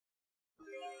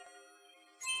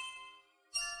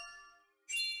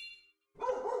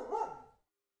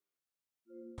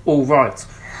Alright,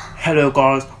 hello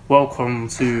guys, welcome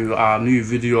to our new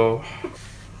video.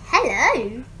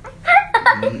 Hello.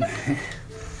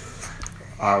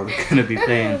 We're gonna be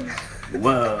playing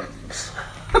Worms.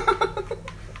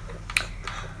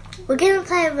 We're gonna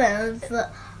play Worms,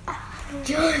 but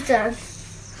Jordan.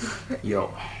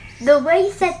 Yo. The way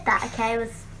you said that, okay,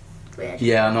 was weird.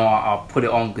 Yeah, I know, I put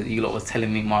it on because you lot was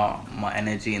telling me my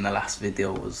energy in the last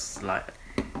video was like,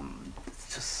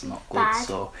 it's just not good. Bad.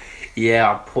 So,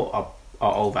 yeah, I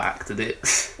overacted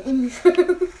it.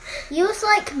 You was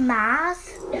like mad.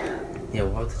 Yeah,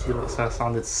 why did you lot say I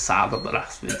sounded sad at the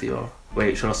last video?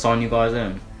 Wait, should I sign you guys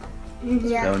in?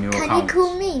 Yeah. On your Can accounts. you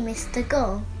call me Mr.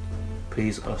 Gun?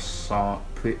 Please press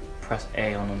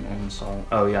A on sign.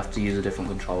 Oh, you have to use a different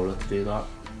controller to do that.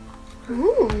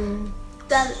 Ooh.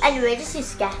 Well, anyway, just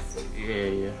use guest.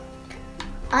 Yeah.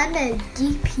 I'm a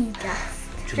DP guest.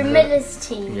 Jamila's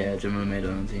team. Yeah, Jamila made her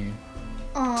own team.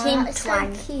 Oh, Team that's so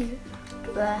Twang. cute.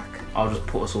 Work. I'll just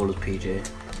put us all as PJ.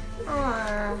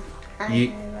 Aww.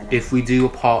 If we do a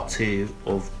part 2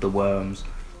 of the Worms,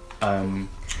 in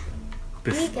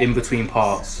between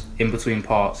parts,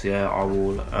 yeah, I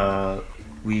will.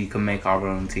 We can make our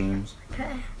own teams.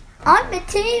 Okay. I'm a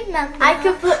team member. I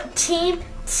could put Team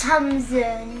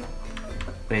Tamzen.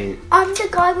 Wait, I'm the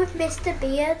guy with Mr.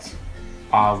 Beard.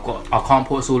 I can't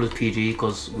put us all as PG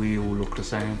because we all look the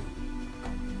same.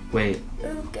 Wait,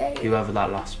 Okay. whoever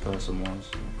that last person was.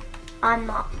 I'm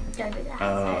not. Don't do that.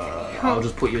 I'll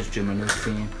just put you as Jamila's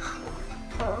team,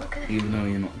 Oh, okay. even though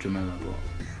you're not Jamila. But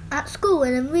At school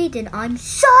when I'm reading, I'm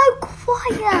so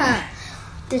quiet.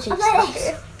 Did you I'm like stop?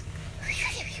 this.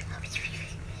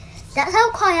 That's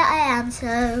how quiet I am,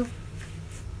 so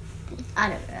I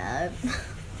don't know.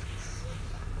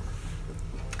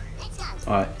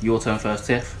 alright, your turn first,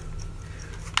 Tiff.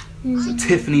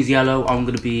 Tiffany's yellow. I'm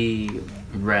gonna be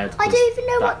red. I don't even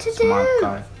know what to that's my do.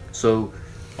 guy. So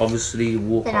obviously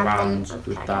walk Then I'm around thinking,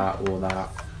 with okay. that or that,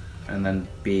 and then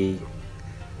B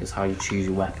is how you choose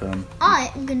your weapon.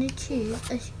 I am going to choose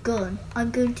a gun. I'm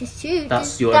going to shoot.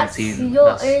 That's your That's own team. your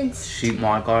That's own shoot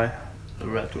my guy, the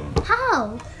red one.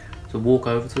 How? So walk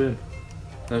over to him.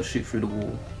 Don't shoot through the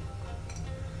wall.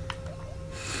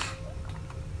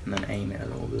 And then aim it a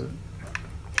little bit.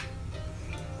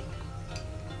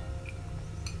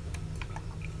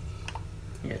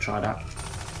 Yeah, try that.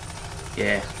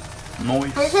 Yeah.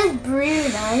 Nice. It says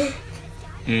Bruno.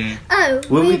 Oh,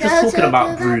 Were we just don't talking talk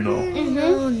about Bruno?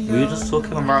 No, We were just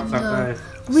talking about that guy.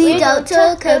 We don't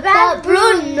talk about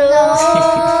Bruno.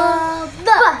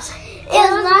 But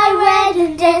it's my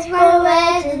wedding day, it's my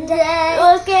wedding day.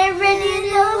 We'll get ready in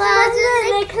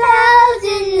the clouds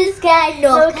in the sky.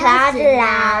 No clouds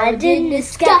allowed in the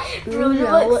sky.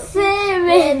 Bruno was there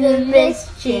in the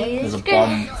mystery. There's a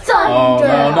bomb. Oh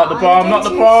no, not the bomb, not the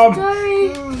bomb!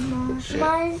 Shit.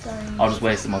 I'll just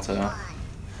waste my turn.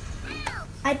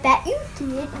 I bet you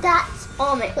did. That's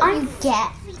Oh my! what you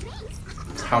get.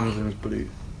 Tamzen's blue.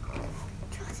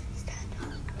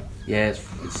 Yeah,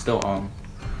 it's still on.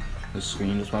 The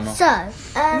screen just went off. So,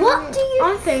 what do you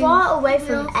I'm think? far away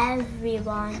from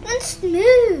everyone. And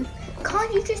smooth.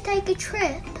 Can't you just take a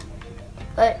trip?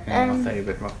 But Yeah, my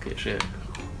favourite rocket ship.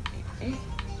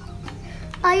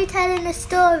 Are you telling a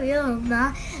story on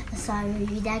my sorry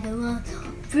dagger one?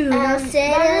 Bruno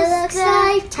said it looks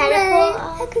like teleport.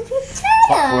 How could you Top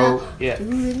tell? row, yeah.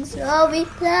 Doing sorry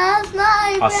plans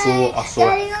my I saw-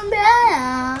 getting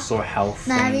umbrella. I saw a health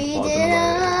thing, Married but I in don't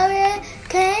know a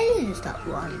hurricane. Is that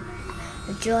one?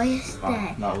 A joyous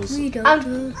day. That was We don't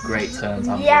do. great turn,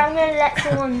 Tamzen. yeah, I'm gonna let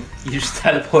someone. You just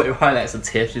teleported right next to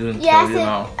Tiff, she's gonna Yeah, kill you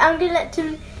now. I'm gonna let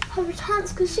them have a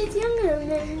chance because she's younger than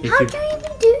me. If How you- do you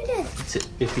even do this?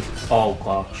 If you, oh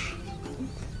gosh.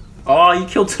 Oh, you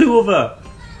killed 2 of her!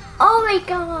 Oh my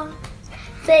god!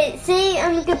 See,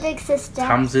 I'm like a big sister.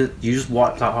 Tamzen, you just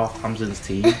wiped out half Tamzen's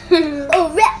team. You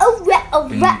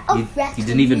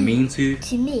didn't even mean to.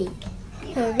 To me.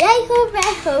 Hooray,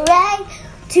 hooray, hooray.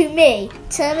 To me.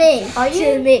 To me. Are you?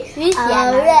 To me. Who's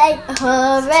Hooray,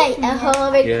 hooray, a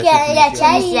hurricane. Yeah,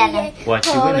 Tiffany's yellow. Why is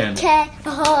she winning? Hurricane,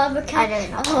 a hurricane, I don't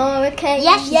know. a hurricane.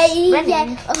 Yes, she's yay, winning.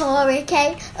 yay, a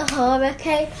hurricane, a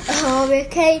hurricane, a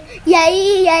hurricane.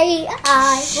 Yay, yay, I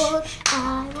won.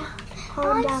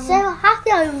 I'm down. so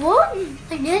happy I won.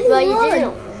 I nearly Well, you won.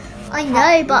 didn't. I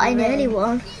know, but I nearly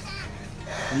won.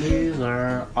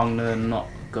 Loser. I'm gonna not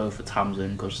go for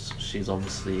Tamzen because she's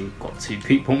obviously got 2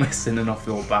 people missing and I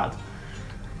feel bad.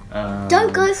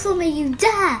 Don't go for me, you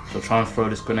dare. So try and throw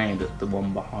this grenade at the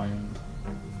one behind.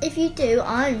 If you do,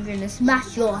 I'm gonna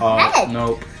smash your Oh, head.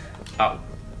 nope.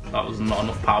 That was not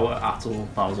enough power at all.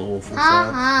 That was awful.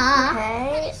 Ha ha.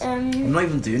 Okay. I'm not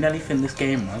even doing anything this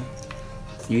game, man.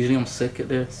 Usually I'm sick at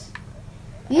this.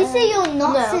 You say you're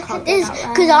not no, sick can't at be this that way.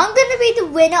 because I'm going to be the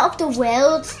winner of the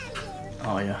world.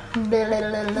 Oh yeah.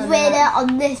 Winner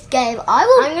on this game. I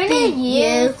will I'm gonna beat you.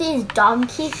 use these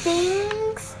donkey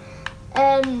things.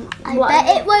 I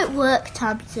bet it won't work,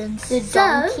 Tamzen. The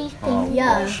donkey thing. Oh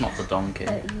yeah. gosh, not the donkey.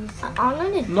 I'm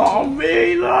gonna. Not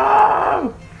me,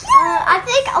 no! I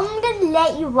think I'm gonna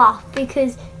let you off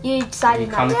because you decided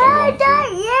You not can't to. if you want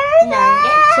to.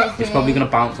 No, get It's probably gonna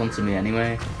bounce onto me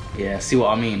anyway. Yeah, see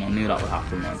what I mean? I knew that would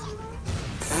happen, man.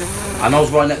 And I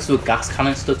was right next to a gas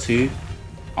canister too.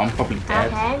 I'm probably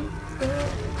dead. Okay.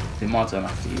 It's my turn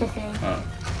after you. Tiffany. Oh.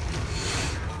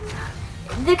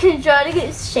 The controller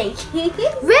gets shaky.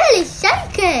 Really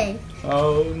shaky.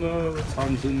 Oh no,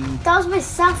 Tamzen. That was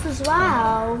myself as well.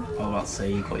 I was about to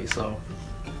say you got yourself.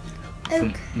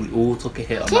 Okay. We all took a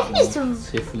hit on Tiffany's that one.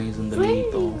 Tiffany's in the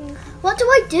lead though. What do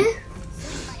I do?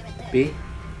 B.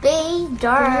 B,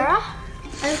 duh.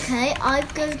 Okay, I'm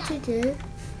going to do...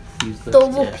 Use the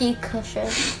Double yeah. P cushion.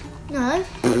 No.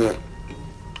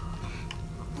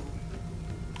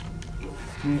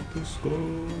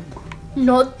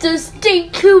 Not the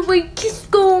stinky winky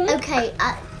skunk. Okay,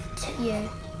 at you.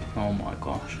 Oh my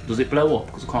gosh. Does it blow up?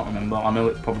 Because I can't remember. I know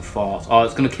it probably farts. Oh,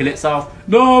 it's going to kill itself.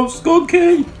 No,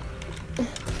 Skunky!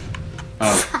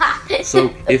 Oh.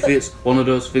 So, if it's one of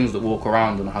those things that walk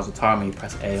around and has a timer, you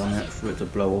press A on it for it to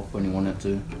blow up when you want it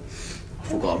to. I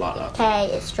forgot about that. Okay,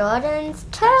 it's Jordan's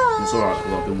turn. It's alright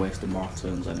because I've been wasting my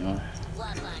turns anyway.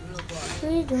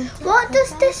 What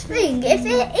does this thing? If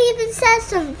it even says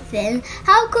something,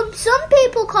 how come some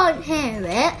people can't hear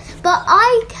it, but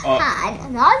I can,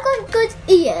 and I've got good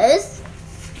ears?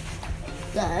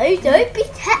 So don't be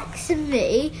texting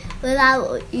me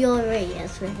without your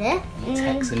ears with it.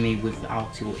 Texting me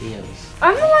without your ears.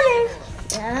 I'm the one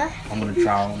Yeah. I'm going to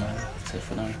drown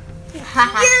Tiffany.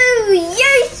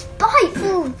 You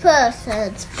spiteful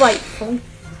person. spiteful.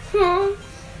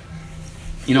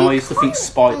 You know, I used to think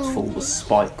spiteful was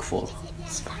spikeful.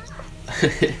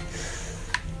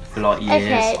 For like years.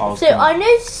 Okay, I was so I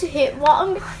know what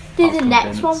I'm gonna do the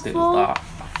next one convinced it for. was that.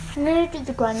 I'm gonna do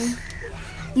the granny.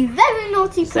 You very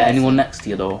naughty Is person. there anyone next to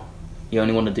you though? You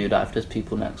only want to do that if there's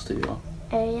people next to you.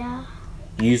 Oh yeah.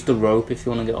 Use the rope if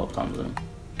you want to get up, Tamzen.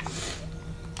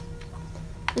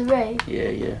 The road.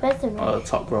 Yeah. Where's the road?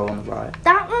 Top row on the right.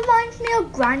 That reminds me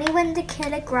of Granny when the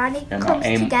killer Granny Yeah, no, comes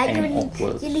aim- to get you aim and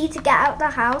upwards. you need to get out the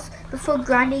house before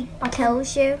Granny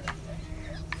kills you.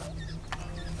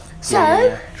 So,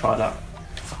 Yeah. Try that.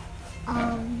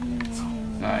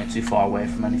 No, you're too far away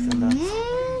from anything there.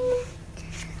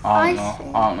 I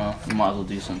don't know. You might as well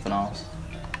do something else.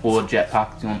 Or a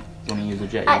jetpack. Do you want to use a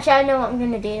jet? Actually, I know what I'm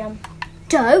gonna do then.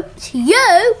 don't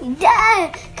you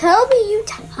dare kill me, you Or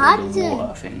the Tamzen.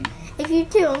 water thing. If you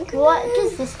do, I'm gonna What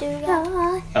does this do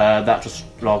again? That just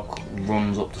like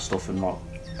runs up to stuff and like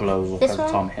blows up This every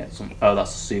one? time it hits them. Oh,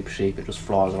 that's a super sheep. It just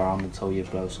flies around until you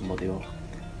blow somebody up.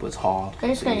 But it's hard. I'm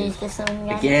just to gonna use. use this one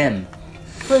again. Again.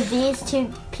 For these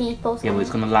two people. Yeah, but it's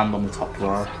gonna land on the top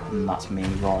row, and that's me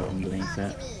right underneath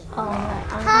it. Oh, right.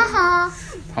 Haha.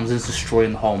 Tamzen's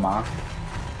destroying the whole map.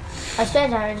 I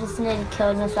swear I just nearly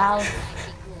killed myself.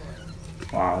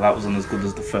 Wow, that wasn't as good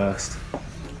as the first.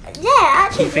 Yeah, I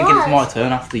actually keep thinking it's my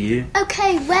turn after you.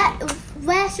 Okay,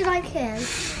 where should I kill?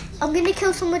 I'm gonna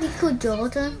kill somebody called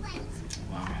Jordan.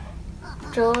 Wow.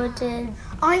 Jordan.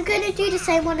 I'm gonna do the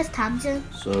same one as Tamzen.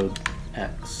 So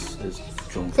X is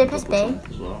jumping So press double B. jump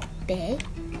as well. B.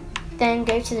 Then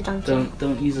go to the donkey.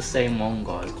 Don't use the same one,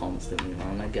 guys, constantly,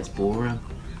 man. That gets boring.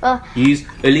 Oh. Use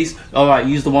at least. All right,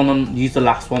 use the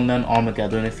last one then,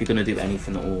 Armageddon, if you're gonna do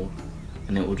anything at all,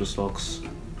 and it will just like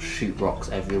shoot rocks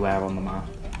everywhere on the map.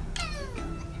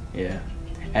 Yeah.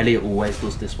 Elliot always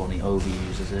does this one. He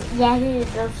overuses it. Yeah, he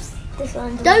loves this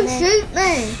one. Don't doesn't he? shoot me.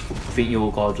 I think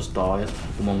your guy just died.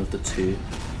 The one with the 2.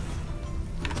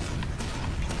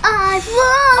 I've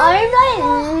won.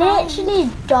 I'm like literally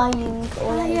dying I'm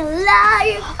already.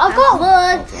 alive. I got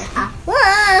won. I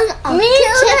won. I Me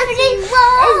killed and Tiffany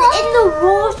is in the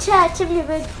water. Tiffany,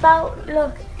 we're about,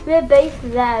 look, we're both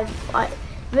there.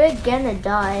 We're gonna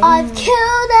die. I've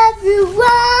killed everyone.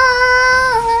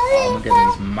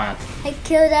 Armageddon's mad. I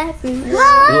killed everyone.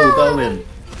 Still going.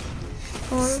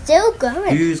 Still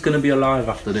going. Who's gonna be alive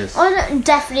after this? Oh, no,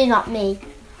 definitely not me.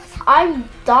 I'm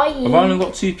dying. I've only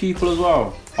got 2 people as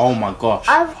well. Oh my gosh.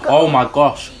 I've got- Oh my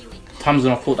gosh.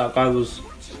 Tamzen, I thought that guy was.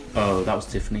 Oh, that was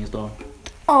Tiffany's though.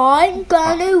 I'm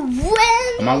gonna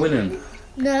win. Am I winning?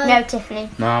 No. No, Tiffany.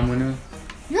 No, I'm winning.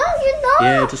 No, you're not.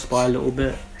 Yeah, just by a little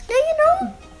bit. No, you're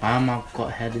not. I've got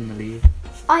ahead in the lead.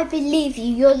 I believe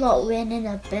you. You're not winning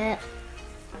a bit.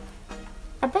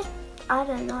 I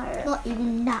don't know. Not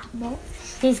even that much.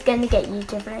 He's gonna get you,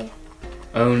 Tiffany.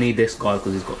 Only this guy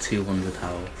because he's got 200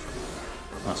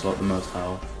 health. That's like the most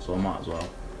health, so I might as well.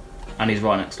 And he's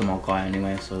right next to my guy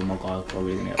anyway, so my guy's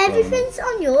probably gonna get blown. Everything's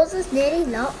on yours is nearly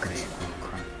locked. Wait, oh,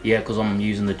 crap. Yeah, because I'm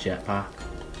using the jetpack.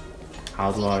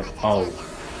 How do I?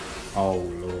 Oh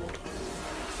lord.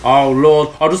 Oh lord,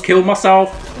 I just killed myself.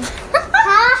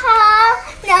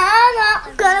 No,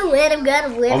 I'm gonna win. I'm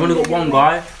gonna win. I've only got one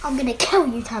guy. I'm gonna kill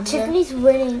you, Tamzen. Tiffany's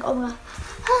winning. Oh my.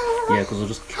 Yeah, because I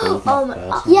just killed Oh my my-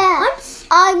 person. Yeah,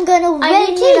 I'm gonna win. I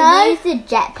need you know. to use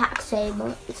the jetpack so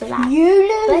much. So that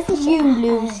You Where's the lose. You jetpack?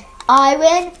 lose. I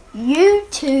win. You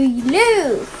two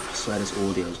lose. I swear this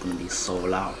audio is going to be so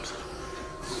loud.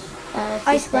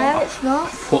 I swear it's I not.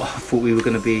 thought we were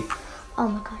going to be. Oh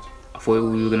my god. I thought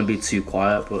we were going to be too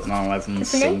quiet, but now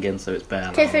everyone's Tiffany? singing, so it's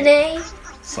better. Tiffany,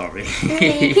 Sorry.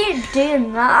 you keep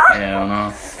doing that. Yeah, I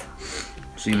know.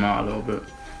 Zoom out a little bit.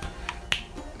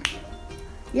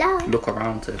 Yeah. Look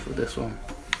around, Tiff, with this one.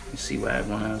 You see where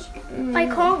everyone is. I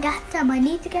can't get them. I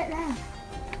need to get them.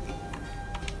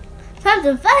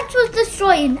 Tamzen, thanks for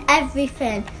destroying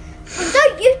everything. And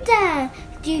don't you dare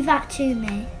do that to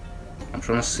me. I'm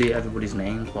trying to see everybody's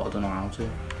names, but I don't know how to.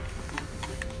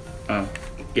 Oh.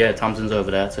 Yeah, Tamzen's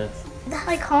over there, Tiff.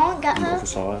 I can't get On the her. other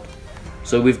side.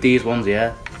 So with these ones,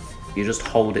 yeah, you just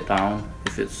hold it down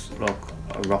if it's like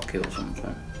a rocket or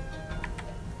something.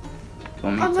 Do you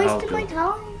want me I'm to help wasting my you?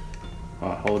 time.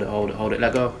 Right, hold it,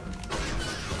 let go.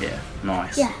 Yeah,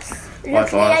 nice. Yes. High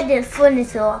Luckily, I five. did funny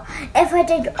so if I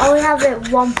did only have it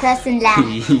one person left.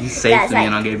 You saved That's me like-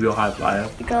 and I gave you a high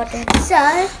five. You got it.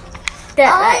 So,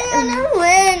 That, I'm gonna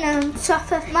win on top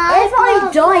of my if I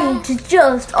brother. died to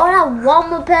just, I'll have one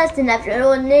more person left and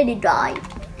I'll nearly die.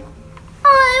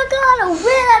 I'm gonna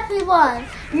win, everyone.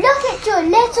 Look at your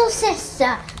little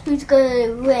sister who's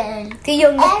gonna win. The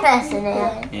youngest person here.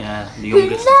 Everything. Yeah, the Who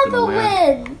youngest is never gonna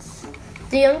win. wins.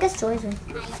 The youngest always wins.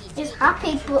 Is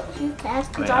happy, but who cares?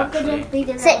 Because Wait, I'm gonna actually.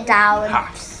 be the Sit down.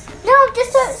 Ha. No, I'm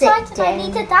just so Sit excited. I down.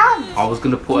 need to dance. I was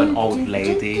gonna put an old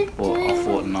lady, but I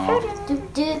thought no. I'm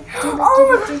right there.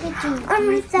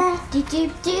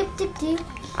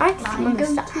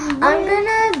 I'm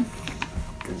gonna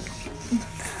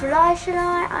fly, should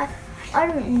I? I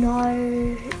don't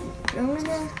know.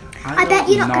 I bet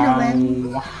you're not gonna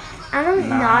win. I don't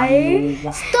No.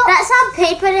 know. Stop. That's how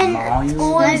people in No, you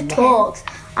always won't. talks.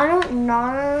 I don't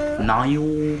know. No,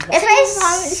 you. If I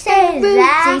say Rudy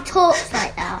that, talks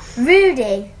like that.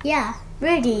 Rudy. Yeah.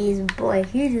 Rudy is a boy.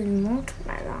 He doesn't want to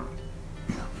like that.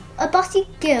 A bossy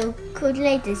girl called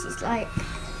Ladies is like,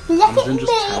 look at Tamzen me,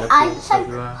 just I'm teleports so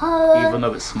everywhere, hot. even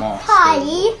though it's smart. Hi,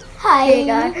 hi. Here you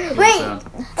go. Wait,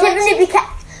 Tiffany, be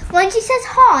careful. When she says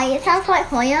hi, it sounds like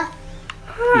Hoya.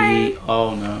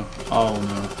 Oh no. Oh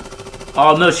no.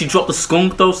 Oh no, she dropped the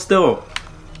skunk though still.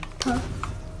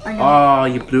 I know. Oh,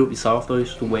 you blew up yourself though. You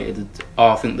should have waited. Oh,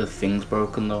 I think the thing's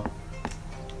broken though.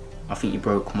 I think you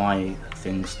broke my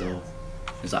thing still.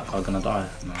 Is that guy gonna die?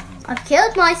 No. I've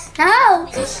killed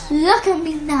myself. Look at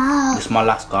me now. This is my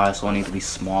last guy, so I need to be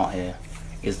smart here.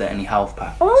 Is there any health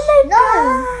pack? Oh my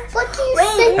No. What do you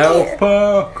think? Health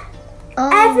pack! Oh.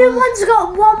 Everyone's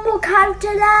got one more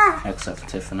character left. Except for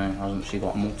Tiffany, hasn't she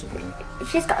got multiple?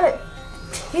 She's got like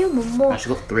 2 more. No, she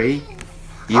got 3.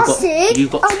 I'll see.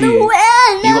 You've got I'm 2. the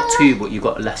winner. You got 2, but you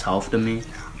got less health than me.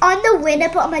 I'm the winner,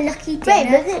 but I'm a lucky Wait,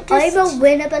 dinner. was it just- I'm a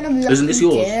winner, but I'm lucky. Isn't this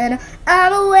yours? Dinner.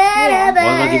 I'm a winner, Yeah. but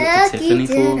Why did I give it to I'm a lucky Tiffany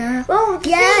for? dinner. Oh,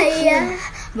 Yeah.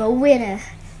 I'm a winner.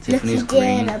 Tiffany's lucky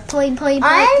green. dinner. Point, point, point.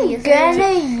 I'm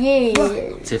gonna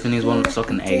use. Tiffany's one looks like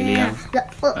an alien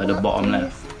at the bottom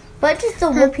left. What does the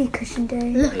whoopee cushion do?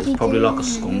 Lucky It's probably like a dinner.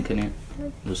 skunk in it.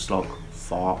 Just like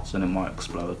farts and it might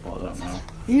explode, but I don't know.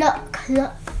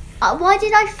 Look. Why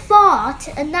did I fart?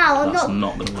 And now That's I'm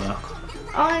not gonna work.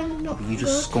 I'm not. You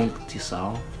just skunked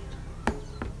yourself.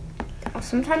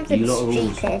 Sometimes You I'm lot are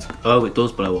rules. stupid. Oh, it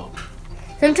does blow up.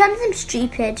 Sometimes I'm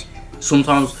stupid.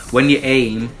 Sometimes when you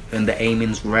aim and the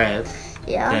aiming's red,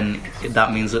 Yeah. then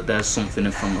that means that there's something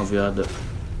in front of you that...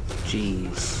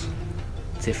 Jeez.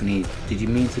 Tiffany, did you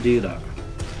mean to do that?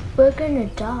 We're gonna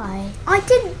die. I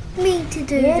didn't mean to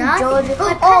do Yeah, that. Jordan.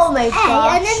 I Oh pressed my A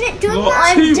gosh. and then it done Look,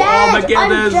 that. Team dead. I'm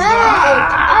Armageddon's dead.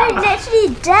 I'm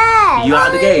literally dead. You out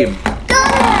of the game?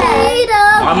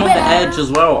 I'm on the winner. edge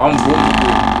as well. I'm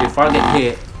vulnerable. If I get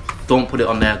hit, don't put it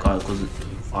on there, guys, because it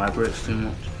vibrates too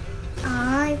much.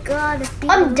 I gotta be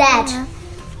I'm the dead. winner.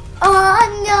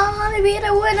 I'm gonna be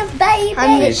the winner, baby.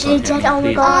 I'm Please literally don't hit dead. me, Oh my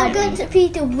please god. I'm going to be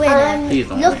the winner. Please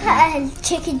don't Look hit me. at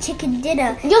her chicken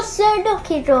dinner. You're so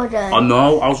lucky, Jordan. I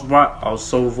know, I was right. I was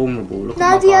so vulnerable. Look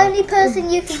Now at the my guy. only person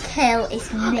you can kill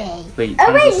is me. Wait, Oh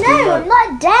Tamzen's wait, still no, there. I'm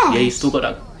not dead. Yeah, you still got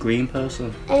that green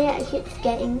person. And yeah, I keep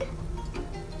forgetting.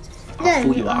 I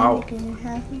thought you were out. In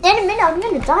a minute, I'm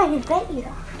gonna die in bed.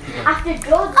 After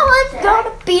Jordan. I'm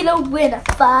gonna be the winner.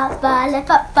 Ba ba la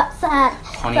ba ba sa.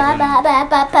 Can't Ba even. ba ba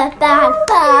ba ba ba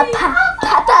ba ba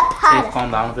ba Safe,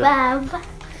 calm down a bit. ba.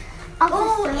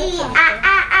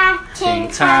 Ting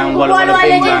tang, walla walla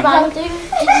bing bang.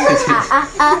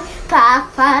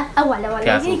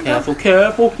 Careful,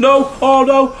 careful. No, oh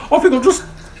no. I think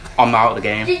I'm out of the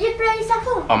game. Did you play yourself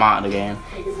up? I'm out of the game.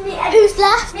 Who's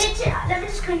left? Let me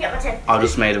just go and get my tin. I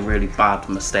just made a really bad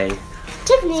mistake.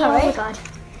 Tiffany. Sorry. Oh my god.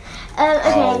 Okay,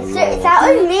 Oh, so Lord. it's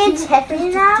out of me and Tiffany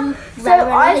now. So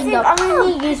I think I'm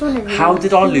gonna use one of these. How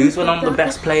did I lose when I'm the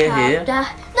best player here? No,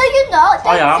 you're not.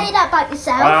 Don't I am. say that about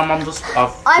yourself. I am.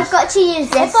 I've got to use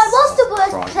this. If I was the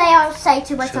worst Right. player, I would say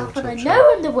to myself, Chill, but I chill,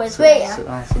 know I'm the worst Wait. player. Sit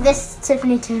down, sit down. This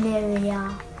Tiffany to me,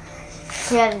 yeah.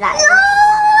 Yeah,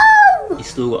 that. No! You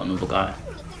still got another guy.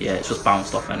 Yeah, it's just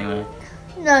bounced off anyway.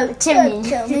 No, Tiffany. don't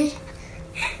kill me.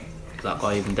 Is that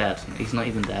guy even dead? He's not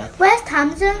even dead. Where's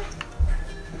Tamzen?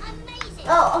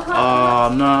 Oh,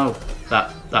 Oh no,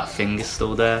 that thing is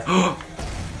still there.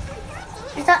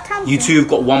 Is that Tamzen? You two have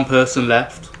got one person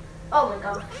left. oh my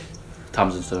god.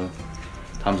 Tamzen's turn.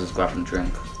 Tamzen's grabbing a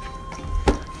drink.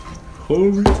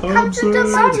 Holy Tamzen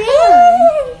done my Tamzen.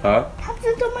 turn. Huh?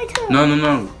 Tamzen done my turn.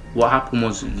 No. What happened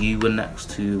was you were next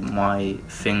to my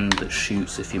thing that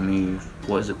shoots if you move.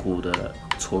 What is it called? A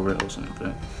turret or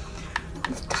something.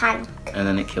 Tank. And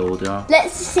then it killed you.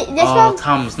 Let's see this Oh, one.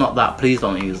 Tams, not that. Please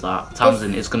don't use that.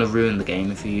 Tamzen, it's gonna ruin the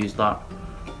game if you use that.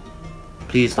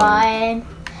 Please don't. Fine.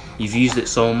 You've used it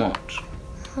so much,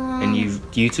 and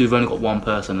you two have only got one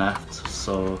person left,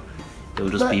 so it'll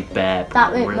just But be bare.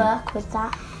 That won't boring. work with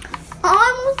that.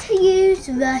 I want to use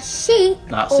the sheep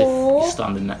That's if or you're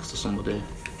standing next to somebody.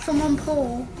 someone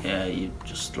Paul. Yeah, you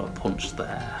just like punch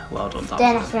there. Well done,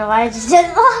 Then I Tamzen. feel I just did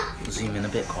that. Zoom in a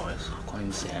bit, guys. I can't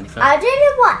even see anything. I don't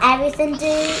know what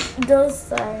everything does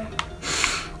though.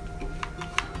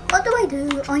 What do I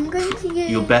do? I'm going to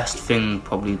use Your best thing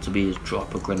probably to be is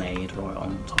drop a grenade right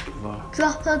on top of her.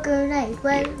 drop a grenade.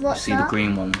 Where? Yeah, you What's see that? the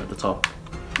green one at the top?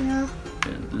 Yeah.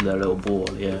 The little ball,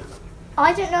 yeah.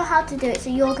 I don't know how to do it, so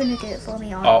you're going to do it for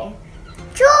me, aren't Oh. you?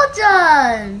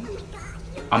 Jordan!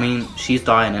 I mean, she's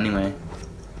dying anyway.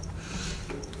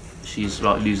 She's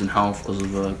like losing health because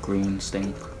of her green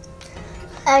stink.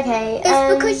 Okay.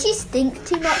 It's because she stinks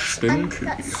too much. And Stinky.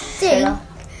 that stink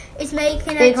is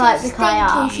making her Big too hype, stinky. big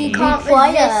hype. She Be can't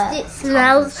quiet. resist its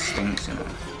smells. Stinks, you know.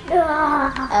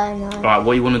 Oh no. Right,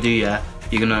 what you want to do, yeah?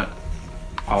 You're gonna.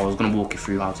 I was gonna walk you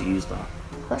through how to use that.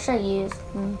 What should I use?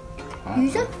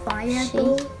 Use a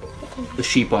fireball. The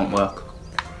sheep won't work.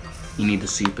 You need the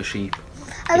super sheep.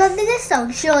 I remember this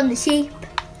song, Shaun the Sheep.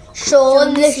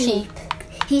 Shaun the sheep.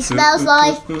 He smells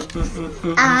like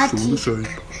Auntie.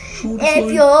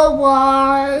 If you're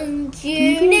one,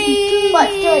 you need. What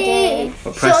do I do?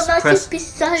 But Shaun the press. Sheep is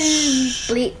so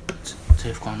bleep.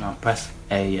 Tiff, calm down. Press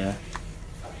A, yeah.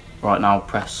 Right now,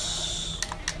 press.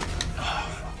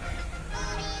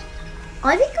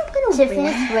 I think I'm gonna win.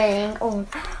 Tiffany's winning.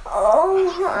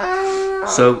 Oh.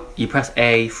 So you press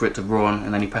A for it to run,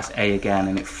 and then you press A again,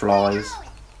 and it flies.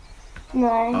 No.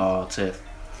 Oh, Tiff.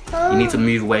 You need to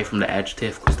move away from the edge,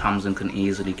 Tiff, because Tamzen can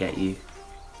easily get you.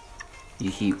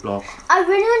 You keep lock. I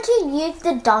really want to use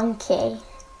the donkey.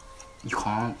 You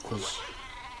can't, because.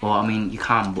 Well, I mean, you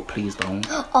can, but please don't.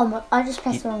 Oh my! I just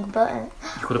pressed the wrong button.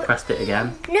 You could have pressed it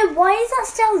again. No, why is that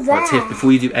still there? Right, Tiff,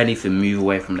 before you do anything, move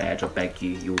away from the edge. I beg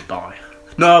you, you'll die.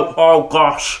 No! Oh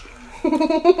gosh!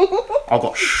 I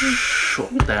got shot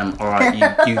then. Alright,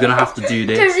 you're gonna have to do I'm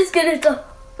this. just gonna die.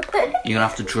 You're gonna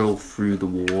have to drill through the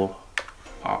wall.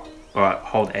 Alright,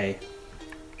 hold A.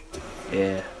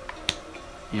 Yeah.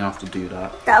 You have to do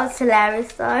that. That was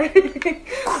hilarious though.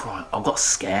 Christ, I got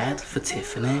scared for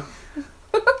Tiffany.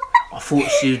 I thought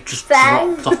she just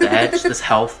Thanks. dropped off the edge. There's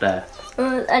health there.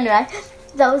 Anyway,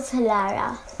 that was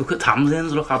hilarious. Look at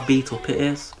Tamzen's, look how beat up it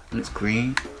is. And it's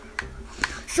green.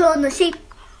 Shaun the Sheep.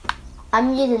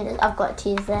 I'm using this. I've got to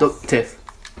use this. Look, Tiff.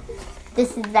 This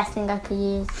is the best thing I could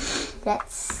use.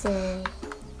 Let's see.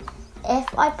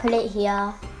 If I put it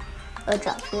here, it'll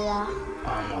drop through there.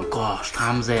 Oh my gosh,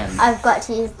 Tamzen. I've got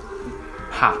to use.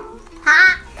 Ha.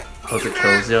 Ha! Hope it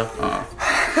kills you.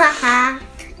 Haha.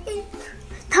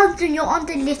 Tamzen, you're on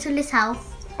the littlest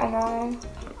health. I know.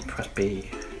 Press B.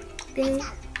 B.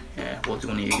 Yeah, what do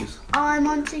you want to use? I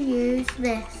want to use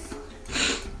this.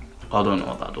 I don't know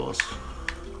what that does.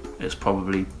 It's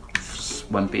probably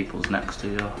when people's next to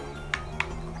you.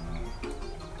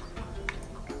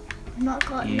 Not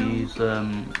got Use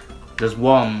there's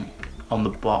one on the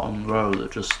bottom row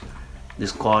that just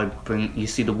this guy you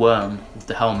see the worm with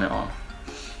the helmet on.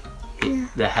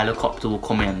 The helicopter will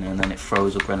come in and then it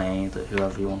throws a grenade at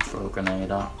whoever you want to throw a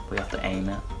grenade at. But you have to aim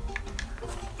it.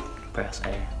 Press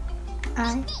A.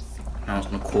 Aye. Now it's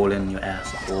gonna call in your air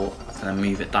support and then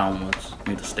move it downwards.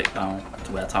 Move the stick down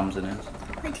to where Tamzen is.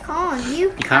 But you can't. You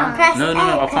can't. Press No,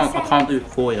 A, I press can't do it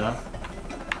for you.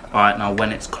 Alright, now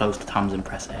when it's close to Tamzen,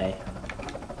 press A.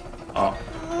 Oh.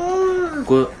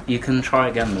 Good. You can try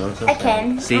again though. It's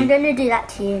Okay, See? I'm gonna do that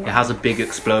to you It now. has a big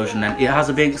explosion and it has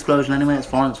a big explosion anyway, it's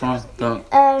fine.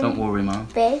 Don't worry, man.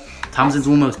 B. Tamzen's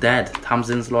almost dead.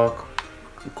 Tamzen's like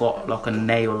got like a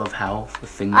nail of health, a I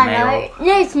fingernail. know.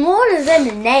 No, it's smaller than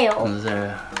a nail. And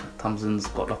Tamzen's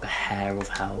got like a hair of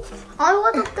health. I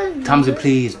wasn't going to. Tamzen,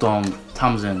 please don't.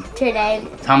 Tamzen. Too late.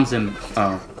 Tamzen.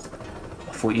 Oh.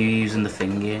 I thought you were using the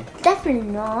thingy. Definitely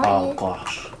not. Oh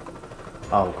gosh.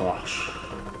 Oh gosh.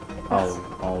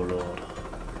 Oh lord.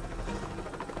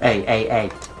 Hey.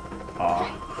 Oh.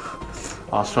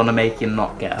 I was trying to make you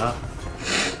not get her.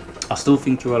 I still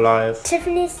think you're alive.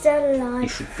 Tiffany's still You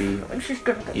alive. should be. She's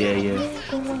gonna go. Yeah.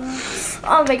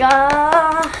 Oh my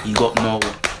god. You got no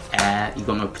air. You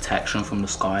got no protection from the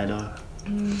sky though.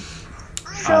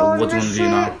 What do you want to do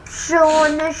now?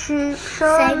 Shaun the sheep.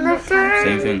 Shaun the sheep.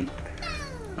 Same thing.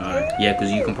 Alright. Yeah,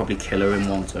 because you can probably kill her in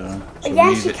one turn. So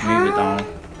Yes, move you it can. down.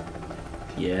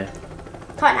 Yeah.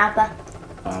 Can't have her.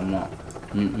 I'm not.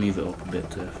 Move it up a bit,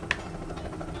 Tiff.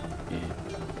 Yeah.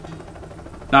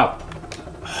 Now.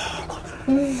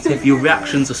 Tiff, your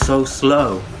reactions are so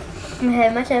slow. Okay,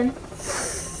 my turn.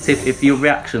 Tiff, if your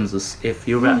reactions were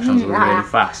really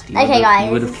fast, you Okay, guys.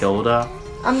 would have killed her.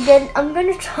 I'm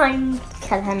gonna try and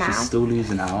kill her now. She's still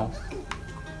losing out.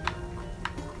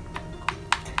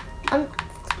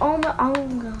 Oh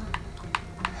god.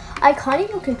 I can't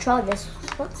even control this.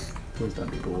 What's... Please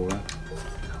don't be boring.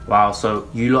 Wow, so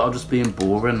you lot are just being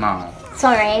boring now.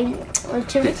 Sorry. You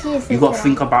got to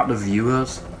think about the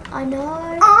viewers. I know.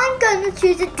 I'm going to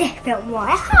choose a different one.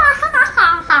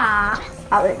 I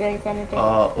would do anything.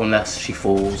 Unless she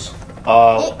falls.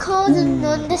 It calls and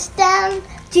understand.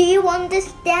 Do you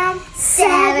understand?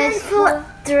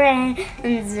 7'3"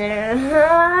 and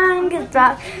 0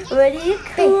 goodbye. What do you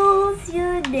call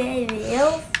your name?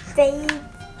 Your favorite?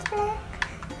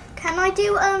 Can I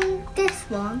do this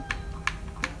one?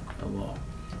 Well,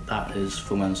 that is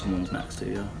for when someone's next to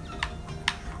you.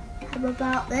 How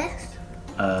about this?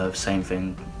 Same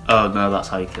thing. Oh no, that's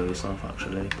how you kill yourself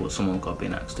actually. But someone's got to be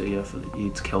next to you for you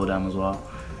to kill them as well.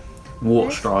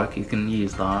 Water strike, you can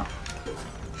use that.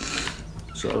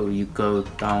 So you go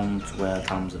down to where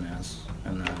Tamzen is,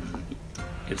 and then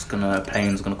a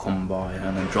plane's gonna come by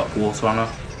and then drop water on her,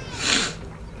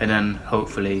 and then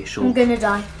hopefully she'll I'm gonna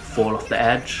die. fall off the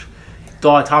edge.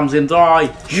 Die, Tamzen, die!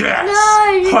 Yes!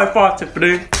 No! High five,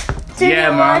 Tiffany!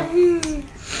 Yeah, man.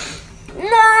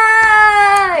 No!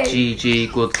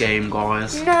 GG, good game,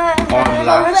 guys. No! I'm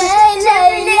last.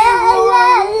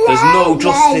 There's no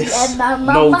justice.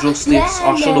 No justice.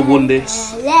 I should have won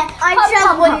this. I should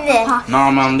have won this. Nah,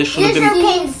 man, this should have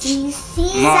been.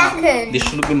 Second. This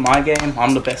should have been my game.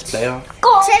 I'm the best player.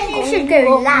 You should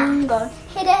go last.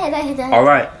 Hit it.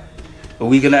 Alright. Are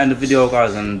we gonna end the video,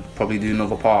 guys, and probably do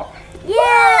another part?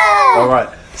 Yeah. Alright.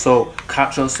 So,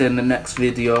 catch us in the next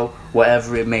video.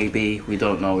 Whatever it may be. We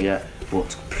don't know yet.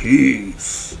 But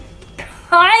peace.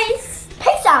 Peace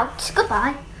out.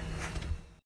 Goodbye.